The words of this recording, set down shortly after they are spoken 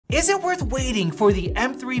Is it worth waiting for the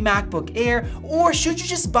M3 MacBook Air, or should you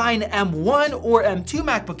just buy an M1 or M2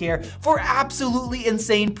 MacBook Air for absolutely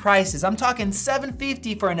insane prices? I'm talking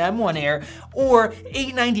 $750 for an M1 Air, or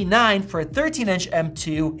 $899 for a 13-inch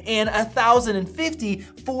M2, and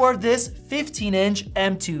 $1,050 for this 15-inch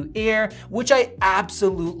M2 Air, which I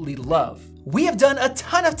absolutely love. We have done a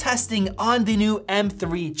ton of testing on the new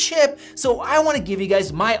M3 chip, so I want to give you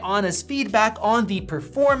guys my honest feedback on the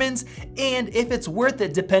performance and if it's worth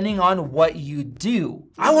it depending on what you do.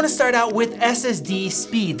 I want to start out with SSD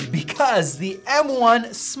speed because the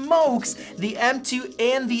M1 smokes the M2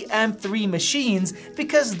 and the M3 machines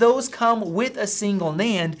because those come with a single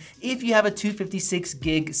NAND if you have a 256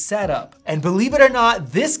 gig setup. And believe it or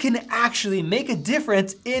not, this can actually make a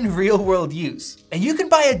difference in real world use. And you can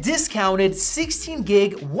buy a discounted 16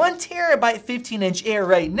 gig, 1 terabyte 15-inch Air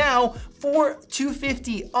right now for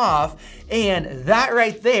 $250 off, and that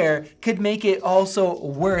right there could make it also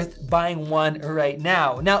worth buying one right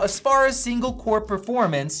now. Now, as far as single core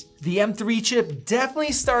performance, the M3 chip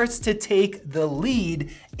definitely starts to take the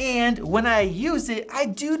lead, and when I use it, I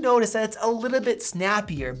do notice that it's a little bit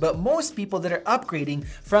snappier, but most people that are upgrading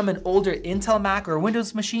from an older Intel Mac or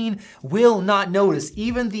Windows machine will not notice.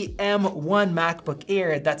 Even the M1 MacBook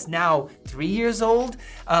Air that's now 3 years old,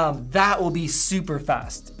 that will be super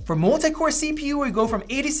fast. For multi-core CPU, we go from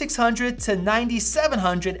 8600 to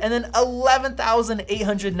 9700 and then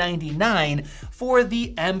 11,899 for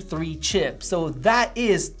the M3 chip. So that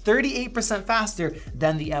is 38% faster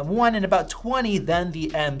than the M1 and about 20 than the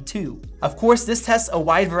M2. Of course, this tests a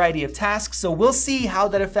wide variety of tasks, so we'll see how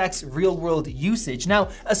that affects real-world usage. Now,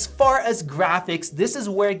 as far as graphics, this is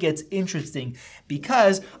where it gets interesting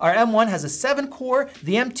because our M1 has a 7-core,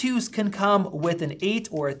 the M2s can come with an 8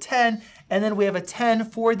 or a 10, and then we have a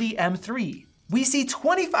 10 for the M3. We see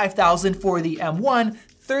 25,000 for the M1,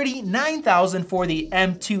 39,000 for the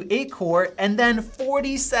M2 8-core, and then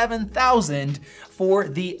 47,000 for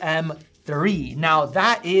the M3. Now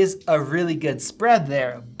that is a really good spread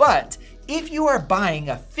there, but if you are buying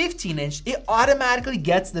a 15-inch, it automatically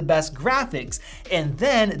gets the best graphics, and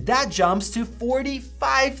then that jumps to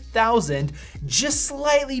 45,000, just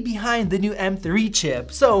slightly behind the new M3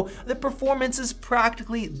 chip. So the performance is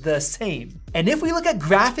practically the same. And if we look at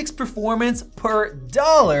graphics performance per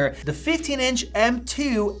dollar, the 15-inch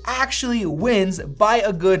M2 actually wins by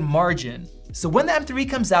a good margin. So when the M3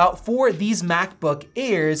 comes out for these MacBook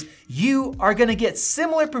Airs, you are gonna get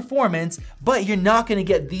similar performance, but you're not gonna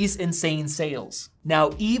get these insane sales.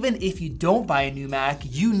 Now, even if you don't buy a new Mac,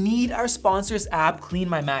 you need our sponsor's app, Clean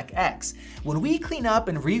My Mac X. When we clean up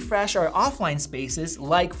and refresh our offline spaces,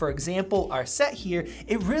 like for example, our set here,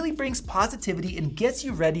 it really brings positivity and gets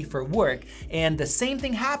you ready for work. And the same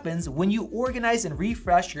thing happens when you organize and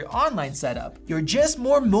refresh your online setup. You're just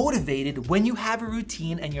more motivated when you have a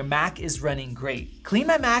routine and your Mac is running great. Clean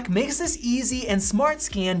My Mac makes this easy, and Smart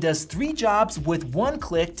Scan does 3 jobs with 1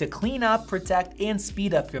 click to clean up, protect, and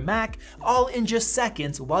speed up your Mac, all in just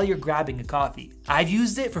seconds while you're grabbing a coffee. I've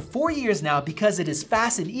used it for 4 years now because it is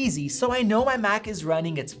fast and easy, so I know my Mac is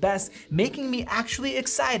running its best, making me actually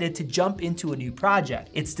excited to jump into a new project.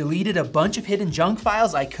 It's deleted a bunch of hidden junk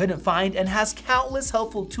files I couldn't find and has countless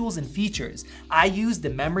helpful tools and features. I use the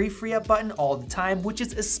memory free up button all the time, which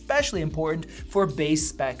is especially important for base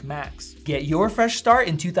spec Macs. Get your fresh start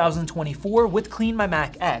in 2024 with Clean My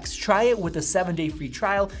Mac X. Try it with a 7-day free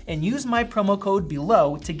trial and use my promo code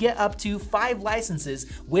below to get up to 5 licenses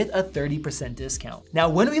with a 30% discount. Now,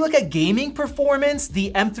 when we look at gaming performance, the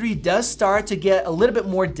M3 does start to get a little bit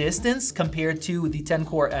more distance compared to the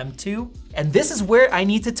 10-core M2. And this is where I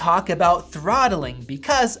need to talk about throttling,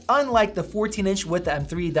 because unlike the 14-inch with the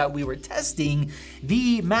M3 that we were testing,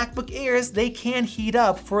 the MacBook Airs, they can heat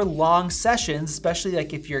up for long sessions, especially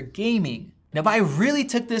like if you're gaming. Now, I really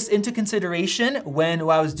took this into consideration when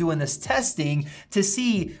I was doing this testing to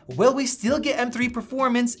see, will we still get M3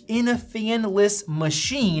 performance in a fanless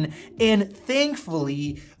machine? And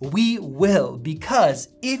thankfully, we will, because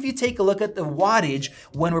if you take a look at the wattage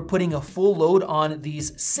when we're putting a full load on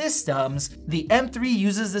these systems, the M3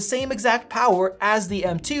 uses the same exact power as the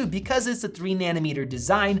M2 because it's a 3nm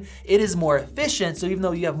design. It is more efficient, so even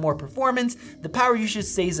though you have more performance, the power usage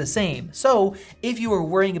stays the same. So if you were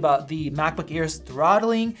worrying about the MacBook Air's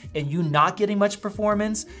throttling and you not getting much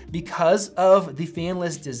performance because of the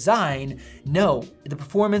fanless design, no, the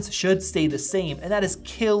performance should stay the same, and that is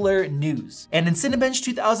killer news. And in Cinebench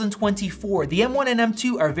 2024, the M1 and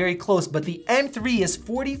M2 are very close, but the M3 is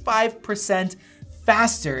 45%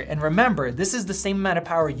 faster. And remember, this is the same amount of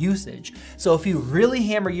power usage. So if you really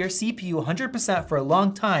hammer your CPU 100% for a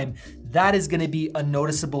long time, that is gonna be a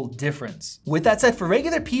noticeable difference. With that said, for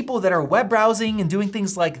regular people that are web browsing and doing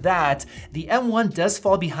things like that, the M1 does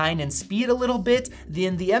fall behind in speed a little bit.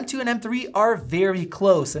 Then the M2 and M3 are very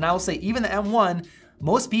close. And I will say even the M1,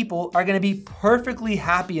 most people are gonna be perfectly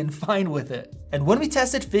happy and fine with it. And when we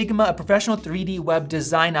tested Figma, a professional 3D web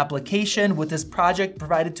design application, with this project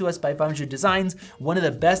provided to us by 500 Designs, one of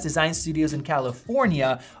the best design studios in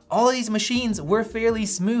California, all of these machines were fairly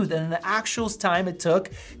smooth, and in the actual time it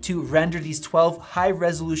took to render these 12 high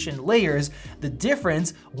resolution layers, the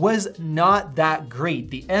difference was not that great.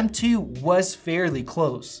 The M2 was fairly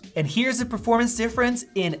close. And here's the performance difference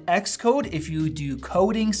in Xcode if you do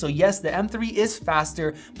coding. So yes, the M3 is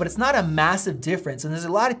faster, but it's not a massive difference. And there's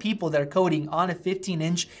a lot of people that are coding on a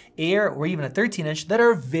 15-inch Air or even a 13-inch that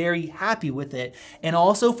are very happy with it. And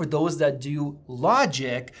also for those that do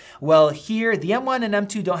logic, well, here the M1 and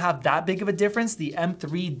M2 don't have that big of a difference. The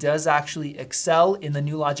M3 does actually excel in the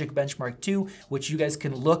new Logic Benchmark 2, which you guys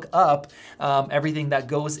can look up everything that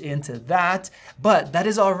goes into that. But that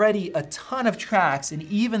is already a ton of tracks, and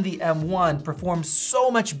even the M1 performs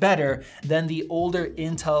so much better than the older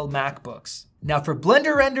Intel MacBooks. Now for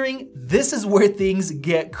Blender rendering, this is where things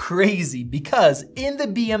get crazy, because in the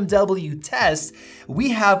BMW test,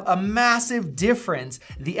 we have a massive difference.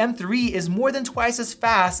 The M3 is more than twice as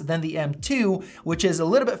fast than the M2, which is a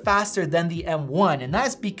little bit faster than the M1. And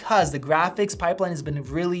that's because the graphics pipeline has been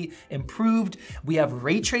really improved. We have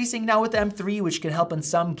ray tracing now with the M3, which can help in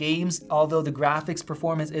some games, although the graphics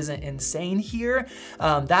performance isn't insane here.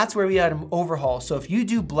 That's where we had an overhaul. So if you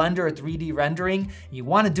do Blender or 3D rendering, you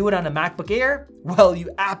wanna do it on a MacBook Air, well,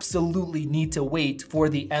 you absolutely need to wait for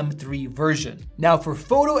the M3 version. Now for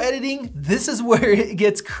photo editing, this is where it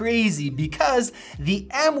gets crazy, because the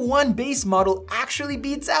M1 base model actually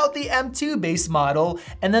beats out the M2 base model,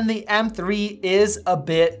 and then the M3 is a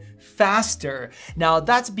bit faster. Now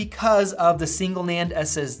that's because of the single NAND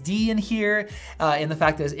SSD in here and the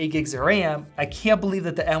fact that it's 8 gigs of RAM. I can't believe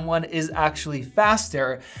that the M1 is actually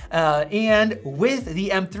faster. And with the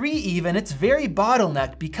M3 even, it's very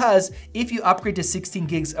bottlenecked, because if you upgrade to 16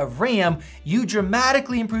 gigs of RAM, you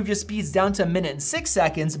dramatically improve your speeds down to 1 minute and 6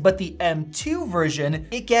 seconds, but the M2 version,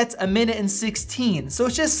 it gets 1 minute and 16. So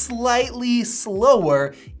it's just slightly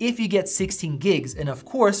slower if you get 16 gigs. And of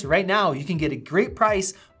course, right now you can get a great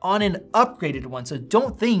price on an upgraded one. So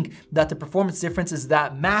don't think that the performance difference is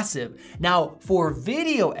that massive. Now for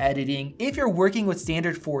video editing, if you're working with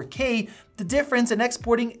standard 4K, the difference in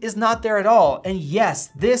exporting is not there at all. And yes,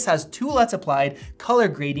 this has tools applied, color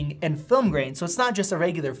grading, and film grain. So it's not just a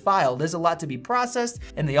regular file. There's a lot to be processed,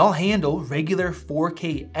 and they all handle regular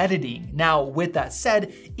 4K editing. Now, with that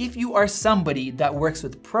said, if you are somebody that works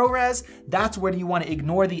with ProRes, that's where you want to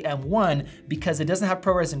ignore the M1, because it doesn't have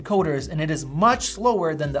ProRes encoders, and it is much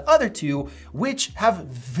slower than the other two, which have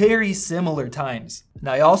very similar times.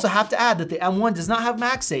 Now, I also have to add that the M1 does not have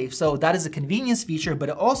MagSafe, so that is a convenience feature, but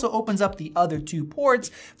it also opens up the other two ports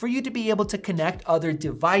for you to be able to connect other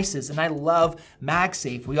devices, and I love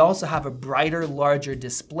MagSafe. We also have a brighter, larger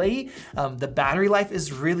display. The battery life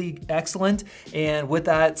is really excellent, and with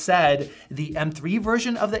that said, the M3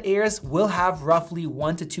 version of the Airs will have roughly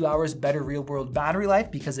 1 to 2 hours better real-world battery life,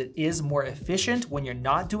 because it is more efficient when you're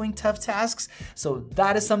not doing tough tasks, so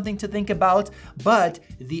that is something to think about. But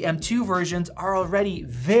the M2 versions are already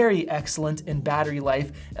very excellent in battery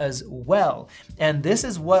life as well. And this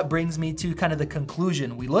is what brings me to kind of the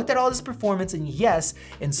conclusion. We looked at all this performance, and yes,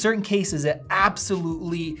 in certain cases, it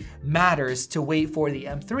absolutely matters to wait for the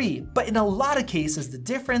M3. But in a lot of cases, the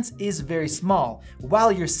difference is very small,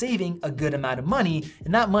 while you're saving a good amount of money,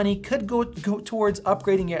 and that money could go towards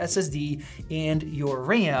upgrading your SSD and your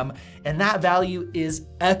RAM, and that value is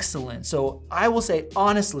excellent. So I will say,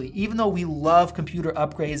 honestly, even though we love computer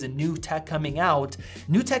upgrades and new tech coming out,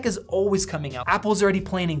 new tech is always coming out. Apple's already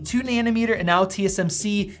planning 2 nanometer, and now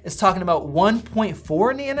TSMC is talking about 1.4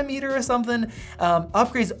 nanometer or something.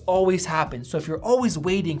 Upgrades always happen. So if you're always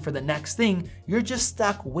waiting for the next thing, you're just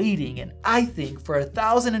stuck waiting. And I think for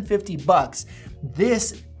 $1,050,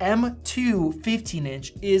 this M2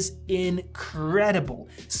 15-inch is incredible.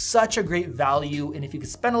 Such a great value, and if you could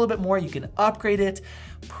spend a little bit more, you can upgrade it.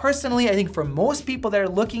 Personally, I think for most people that are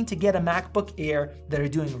looking to get a MacBook Air that are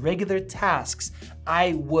doing regular tasks,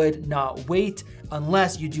 I would not wait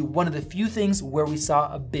unless you do one of the few things where we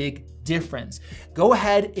saw a big difference. Go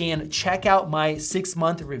ahead and check out my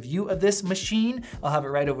 6-month review of this machine. I'll have it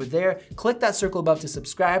right over there. Click that circle above to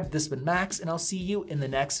subscribe. This has been Max, and I'll see you in the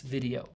next video.